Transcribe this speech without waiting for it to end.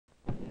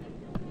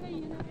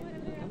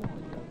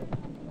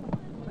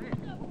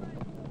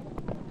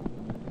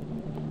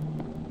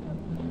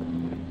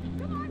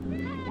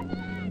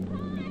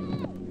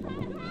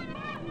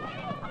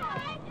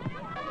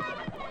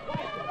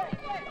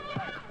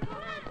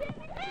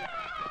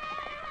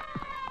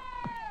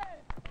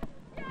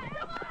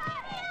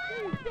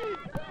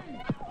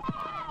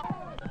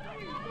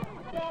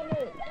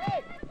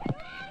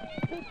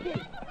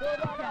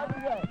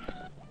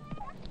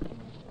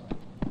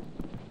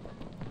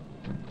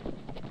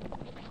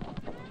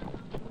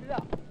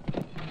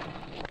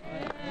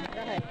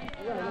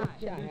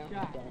shot. Good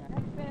shot.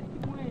 That's fast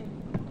to win.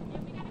 Yeah,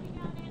 we gotta be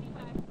going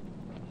anyway.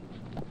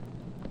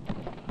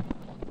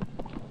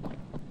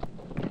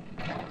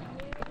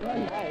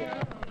 Nice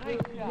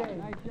shot.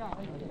 Nice shot.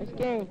 It's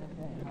game.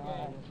 All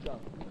right, let's go.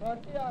 I'll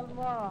see y'all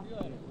tomorrow.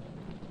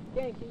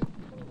 Game, Keith.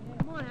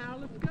 Come on, Hal,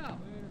 let's go.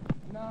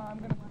 No, I'm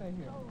gonna stay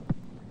here.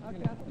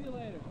 Okay, I'll see you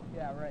later.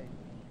 Yeah, right.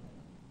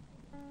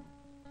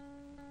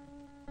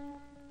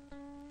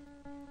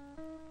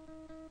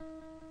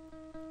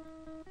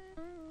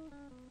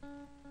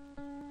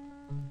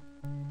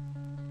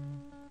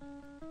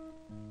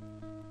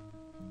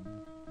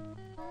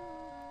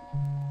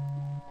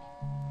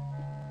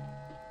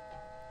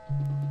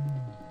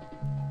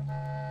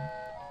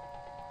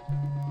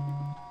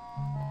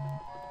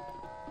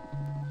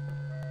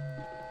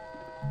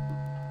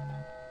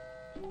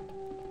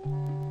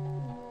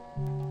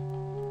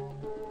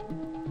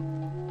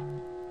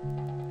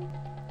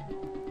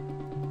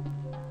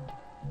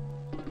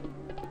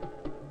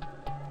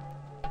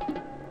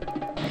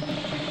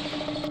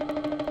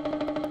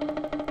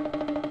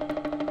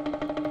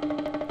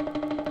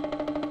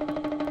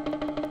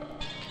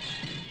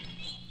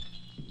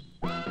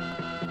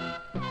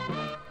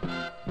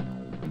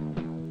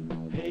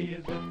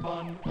 Is it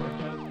fun or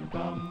just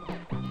dumb?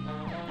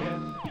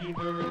 Yes,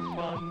 either it's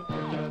fun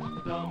or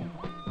just dumb.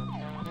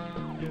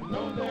 You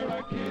know there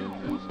are kids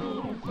in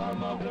school,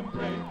 some of them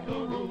break the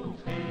rules.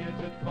 Hey, is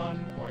it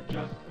fun or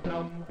just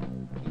dumb?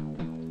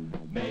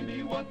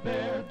 Maybe what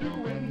they're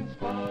doing's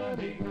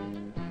funny.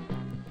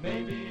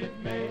 Maybe it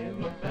may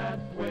look that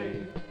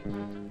way.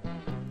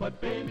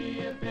 But baby,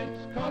 if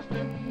it's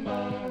costing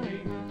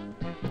money,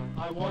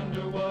 I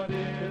wonder what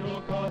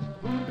it'll cost.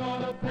 Who's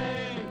gonna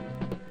pay?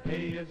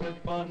 Hey, is it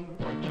fun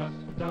or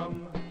just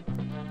dumb?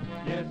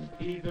 Yes,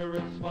 either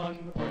it's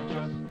fun or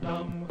just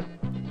dumb.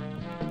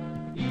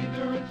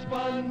 Either it's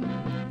fun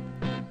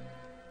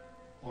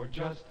or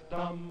just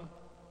dumb.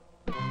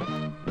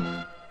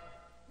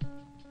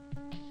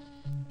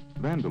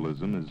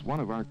 Vandalism is one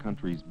of our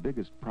country's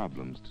biggest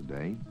problems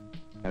today.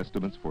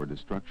 Estimates for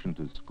destruction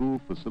to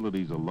school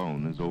facilities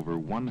alone is over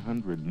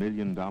 $100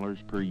 million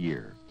per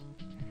year.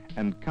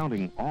 And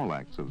counting all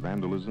acts of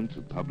vandalism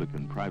to public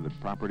and private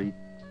property,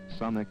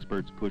 some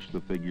experts push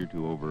the figure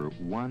to over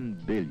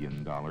 $1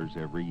 billion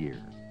every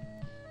year.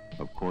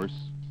 Of course,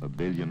 $1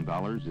 billion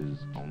is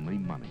only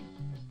money.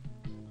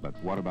 But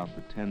what about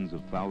the tens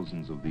of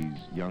thousands of these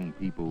young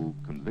people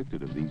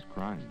convicted of these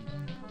crimes?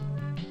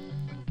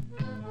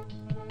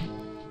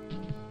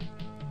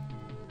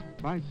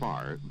 By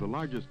far, the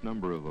largest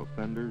number of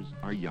offenders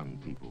are young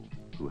people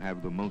who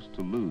have the most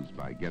to lose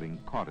by getting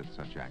caught at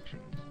such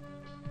actions.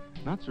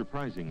 Not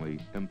surprisingly,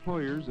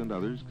 employers and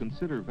others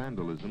consider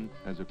vandalism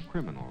as a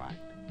criminal act.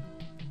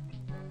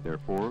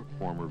 Therefore,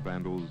 former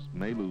vandals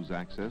may lose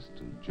access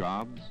to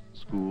jobs,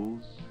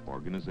 schools,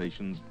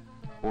 organizations,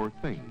 or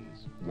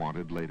things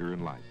wanted later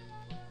in life.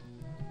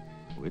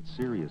 Oh, it's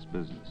serious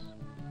business,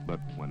 but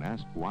when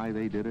asked why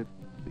they did it,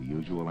 the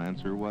usual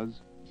answer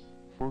was,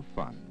 for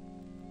fun.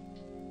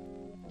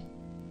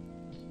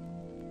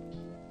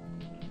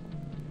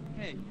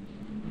 Hey,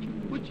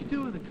 what you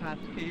do with the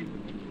cops, kid?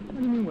 What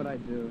do you mean what I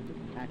do?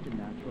 Just acting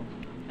natural.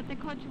 But they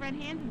caught you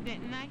red-handed,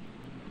 didn't they?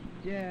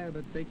 Yeah,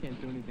 but they can't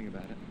do anything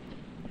about it.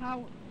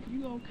 How,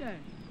 you okay?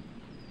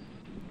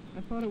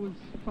 I thought it was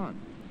fun.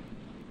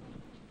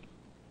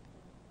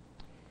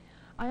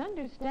 I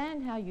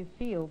understand how you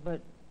feel,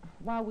 but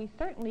while we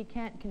certainly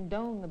can't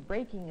condone the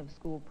breaking of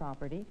school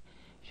property,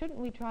 shouldn't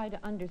we try to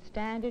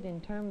understand it in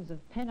terms of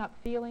pent-up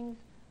feelings?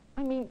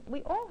 I mean,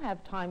 we all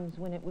have times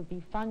when it would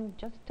be fun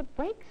just to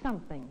break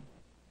something.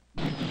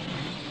 We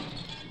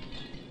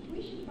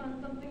should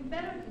find something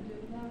better to do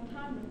without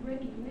time of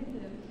breaking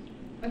windows.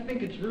 I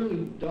think it's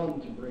really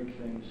dumb to break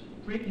things.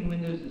 Breaking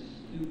windows is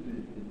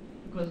stupid,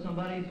 because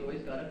somebody's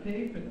always got to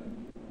pay for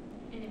them.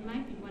 And it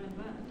might be one of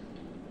us.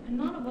 And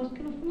none of us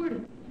can afford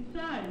it.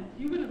 Besides,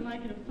 you wouldn't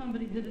like it if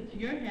somebody did it to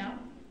your house.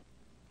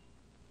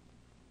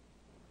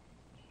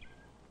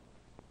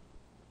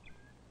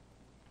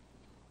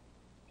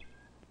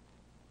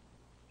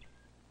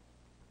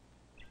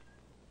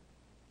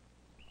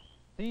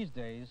 These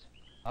days,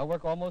 I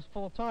work almost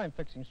full-time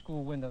fixing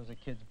school windows that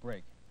kids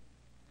break.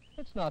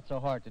 It's not so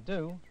hard to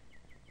do,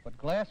 but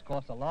glass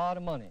costs a lot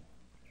of money,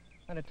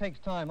 and it takes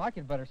time I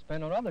could better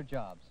spend on other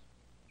jobs.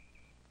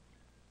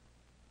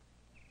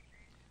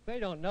 They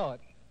don't know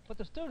it, but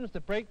the students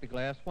that break the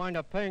glass wind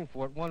up paying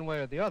for it one way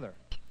or the other,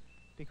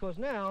 because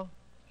now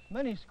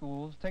many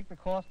schools take the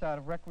cost out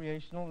of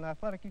recreational and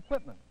athletic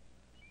equipment.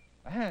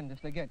 And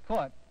if they get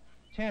caught,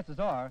 chances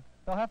are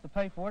they'll have to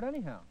pay for it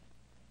anyhow.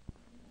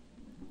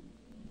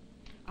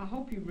 I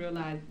hope you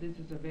realize this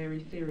is a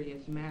very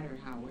serious matter,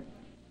 Howard.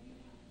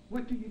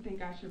 What do you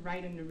think I should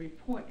write in the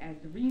report as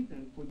the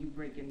reason for you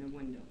breaking the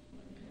window?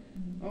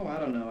 Oh, I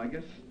don't know. I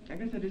guess I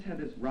just had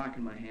this rock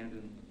in my hand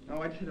and,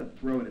 I just had to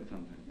throw it at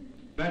something.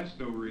 That's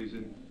no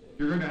reason.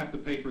 You're going to have to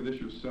pay for this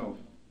yourself.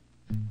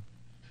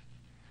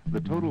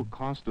 The total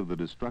cost of the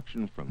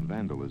destruction from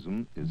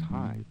vandalism is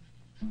high.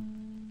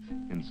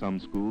 In some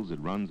schools, it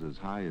runs as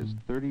high as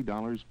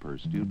 $30 per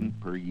student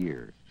per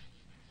year.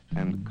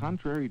 And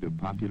contrary to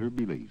popular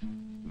belief,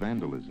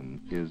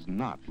 vandalism is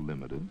not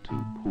limited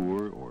to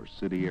poor or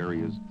city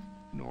areas,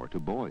 nor to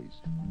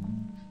boys.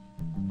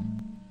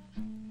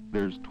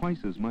 There's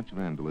twice as much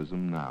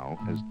vandalism now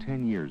as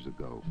 10 years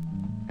ago,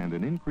 and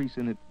an increase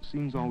in it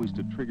seems always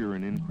to trigger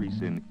an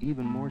increase in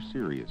even more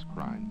serious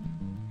crime.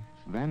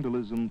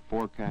 Vandalism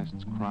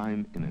forecasts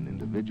crime in an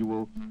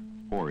individual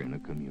or in a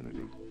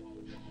community.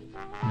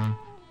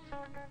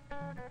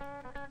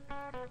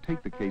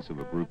 Take the case of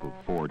a group of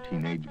 4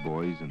 teenage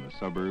boys in the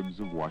suburbs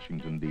of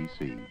Washington,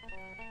 D.C.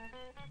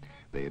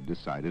 They had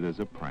decided as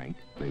a prank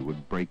they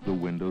would break the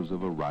windows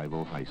of a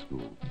rival high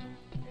school.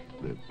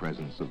 The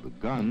presence of the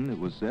gun, it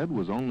was said,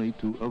 was only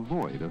to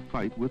avoid a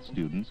fight with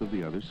students of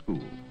the other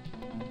school.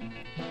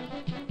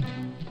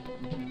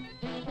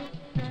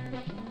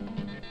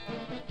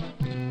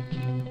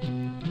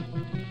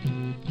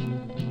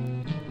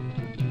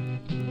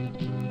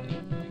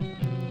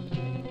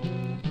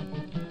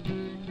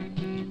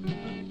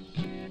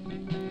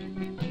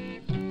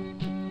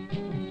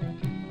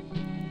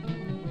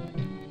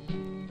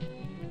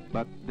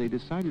 But they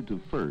decided to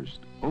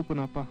first open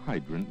up a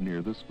hydrant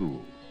near the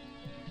school.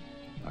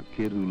 A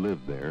kid who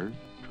lived there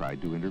tried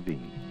to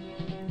intervene.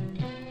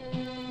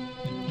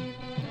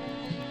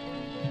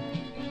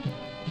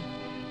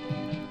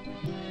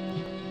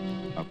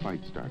 A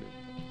fight started.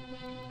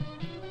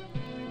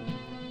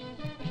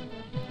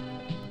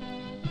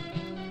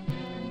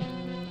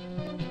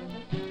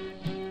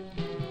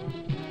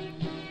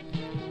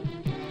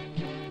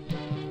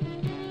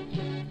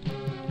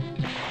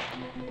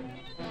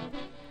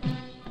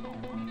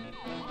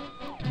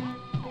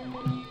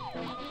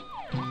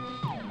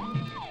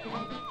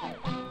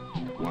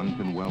 One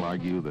can well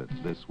argue that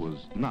this was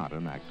not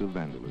an act of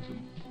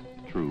vandalism.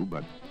 True,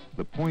 but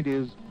the point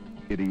is,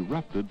 it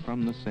erupted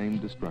from the same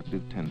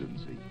destructive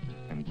tendency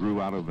and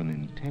grew out of an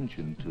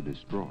intention to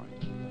destroy.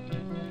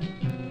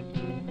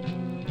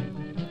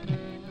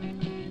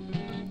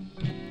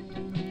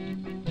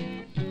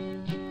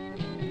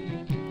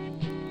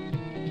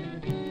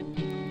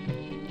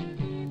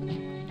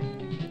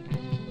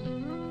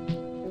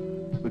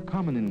 The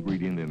common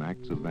ingredient in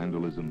acts of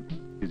vandalism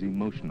is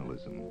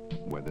emotionalism,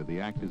 whether the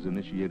act is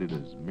initiated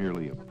as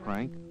merely a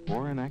prank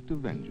or an act of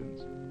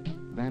vengeance.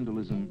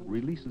 Vandalism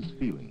releases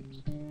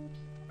feelings.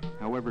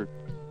 However,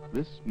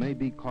 this may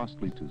be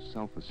costly to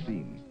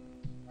self-esteem.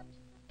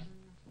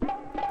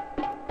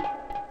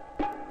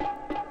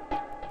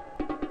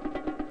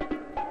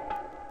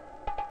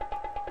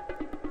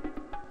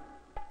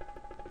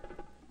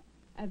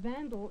 A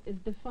vandal is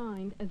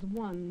defined as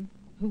one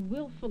who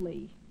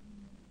willfully,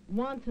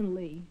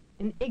 wantonly,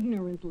 and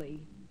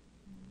ignorantly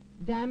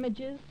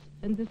damages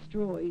and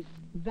destroys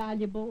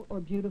valuable or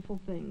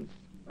beautiful things.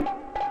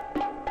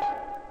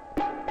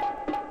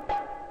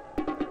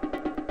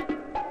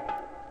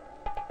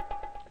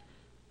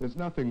 There's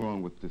nothing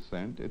wrong with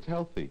dissent. It's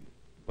healthy.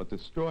 But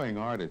destroying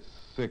art is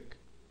sick.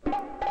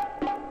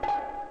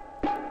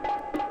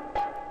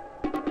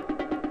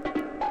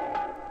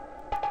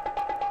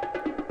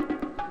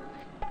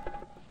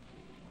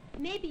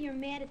 Maybe you're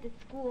mad at the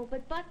school,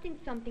 but busting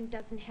something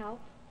doesn't help.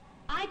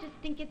 I just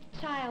think it's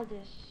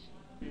childish.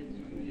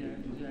 Yeah,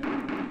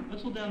 exactly.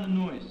 Let's hold down the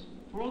noise.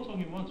 If we're all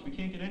talking at once, we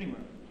can't get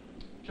anywhere.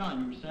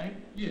 John, you were saying?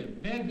 Yeah,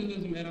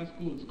 vandalism at our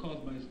school is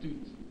caused by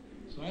students.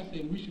 So I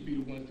say we should be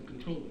the ones to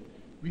control it.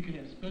 We could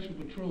have special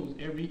patrols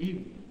every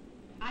evening.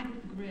 I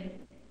disagree.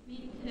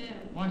 Me too.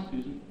 Why,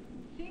 Susan?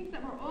 Seems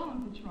that we're all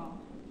on patrol.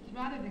 So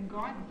rather than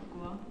guard the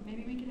school,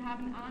 maybe we could have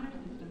an honor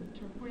system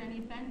to report any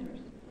offenders.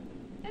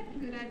 That's a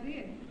good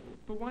idea.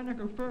 But why not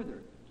go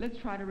further? Let's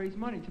try to raise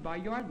money to buy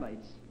yard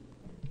lights.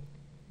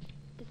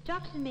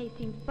 Destruction may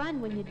seem fun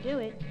when you do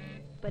it,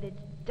 but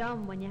it's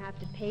dumb when you have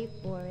to pay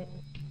for it.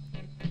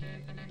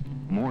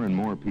 More and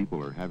more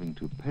people are having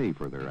to pay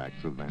for their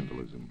acts of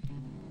vandalism.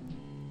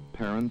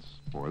 Parents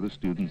or the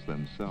students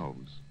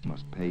themselves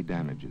must pay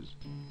damages,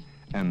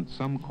 and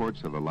some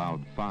courts have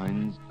allowed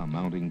fines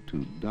amounting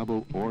to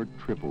double or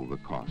triple the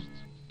costs.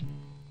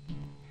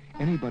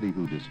 Anybody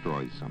who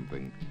destroys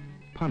something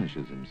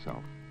punishes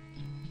himself.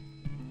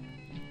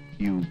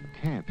 You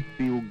can't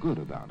feel good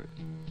about it.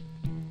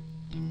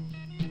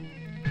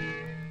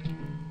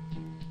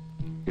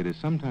 It is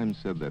sometimes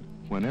said that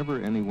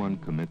whenever anyone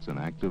commits an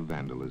act of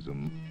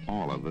vandalism,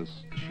 all of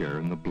us share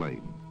in the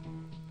blame.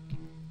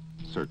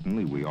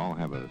 Certainly, we all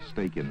have a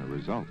stake in the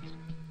results.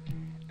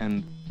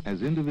 And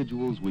as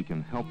individuals, we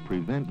can help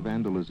prevent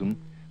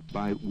vandalism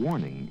by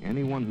warning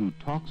anyone who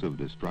talks of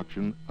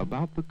destruction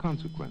about the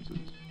consequences,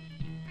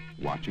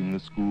 watching the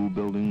school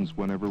buildings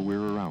whenever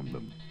we're around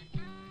them,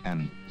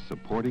 and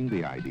supporting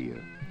the idea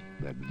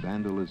that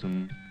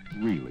vandalism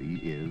really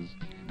is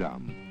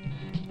dumb.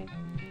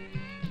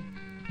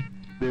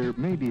 There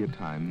may be a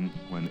time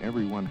when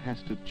everyone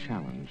has to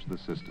challenge the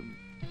system.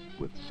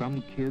 With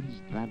some kids,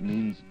 that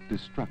means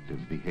destructive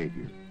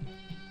behavior.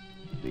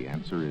 The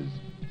answer is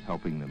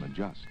helping them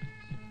adjust.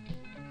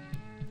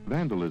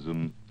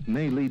 Vandalism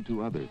may lead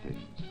to other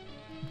things.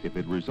 If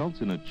it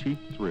results in a cheap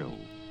thrill,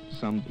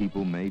 some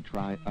people may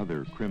try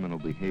other criminal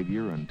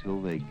behavior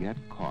until they get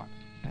caught,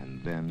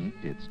 and then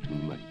it's too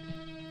late.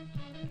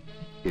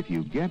 If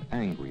you get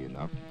angry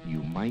enough,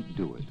 you might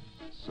do it,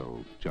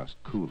 so just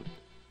cool it.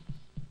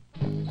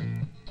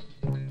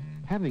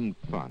 Having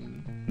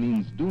fun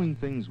means doing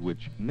things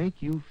which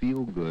make you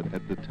feel good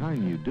at the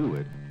time you do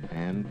it,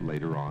 and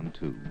later on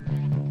too.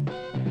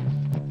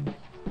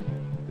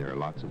 There are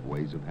lots of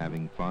ways of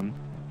having fun,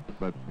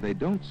 but they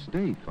don't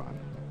stay fun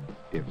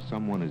if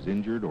someone is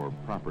injured or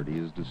property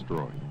is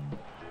destroyed.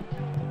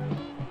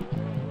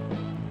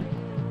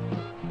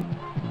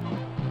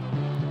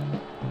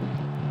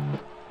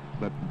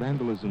 But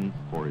vandalism,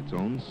 for its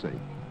own sake,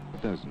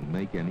 doesn't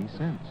make any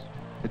sense.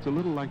 It's a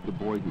little like the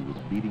boy who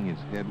was beating his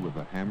head with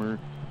a hammer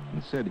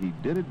and said he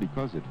did it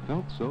because it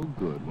felt so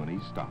good when he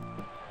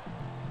stopped.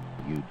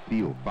 You'd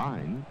feel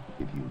fine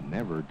if you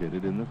never did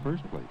it in the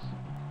first place.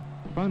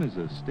 Fun is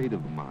a state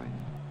of mind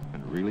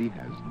and really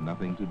has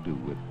nothing to do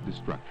with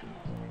destruction.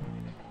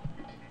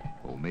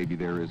 Oh, maybe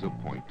there is a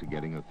point to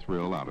getting a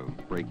thrill out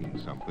of breaking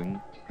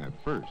something at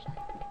first.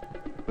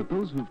 But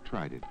those who've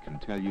tried it can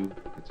tell you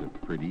it's a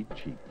pretty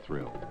cheap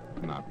thrill,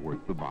 not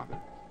worth the bother.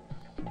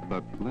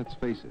 But let's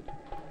face it,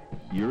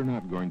 you're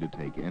not going to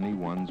take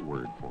anyone's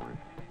word for it.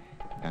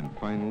 And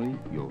finally,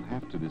 you'll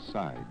have to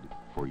decide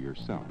for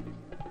yourself.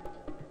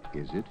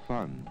 Is it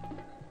fun,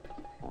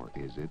 or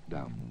is it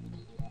dumb?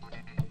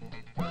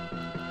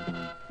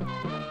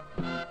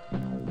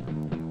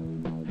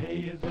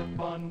 Hey, is it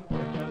fun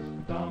or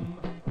just dumb?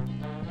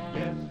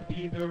 Yes,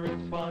 either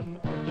it's fun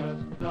or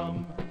just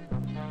dumb.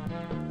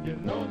 You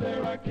know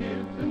there are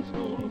kids in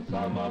school,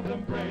 some of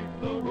them break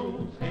the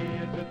rules. Hey,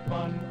 is it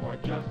fun or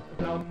just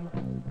dumb?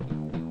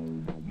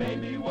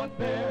 Maybe what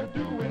they're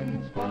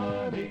doing's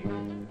funny.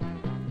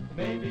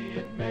 Maybe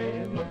it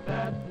may look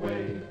that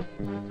way.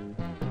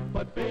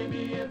 But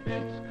baby, if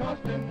it's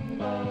costing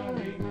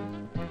money,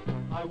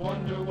 I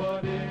wonder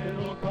what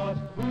it'll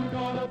cost. Who's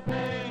gonna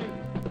pay?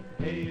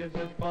 Hey, is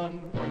it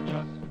fun or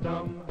just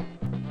dumb?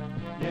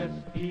 Yes,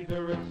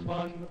 either it's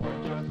fun or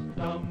just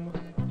dumb.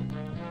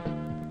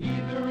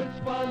 Either it's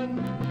fun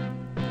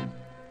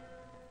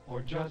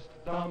or just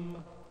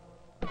dumb.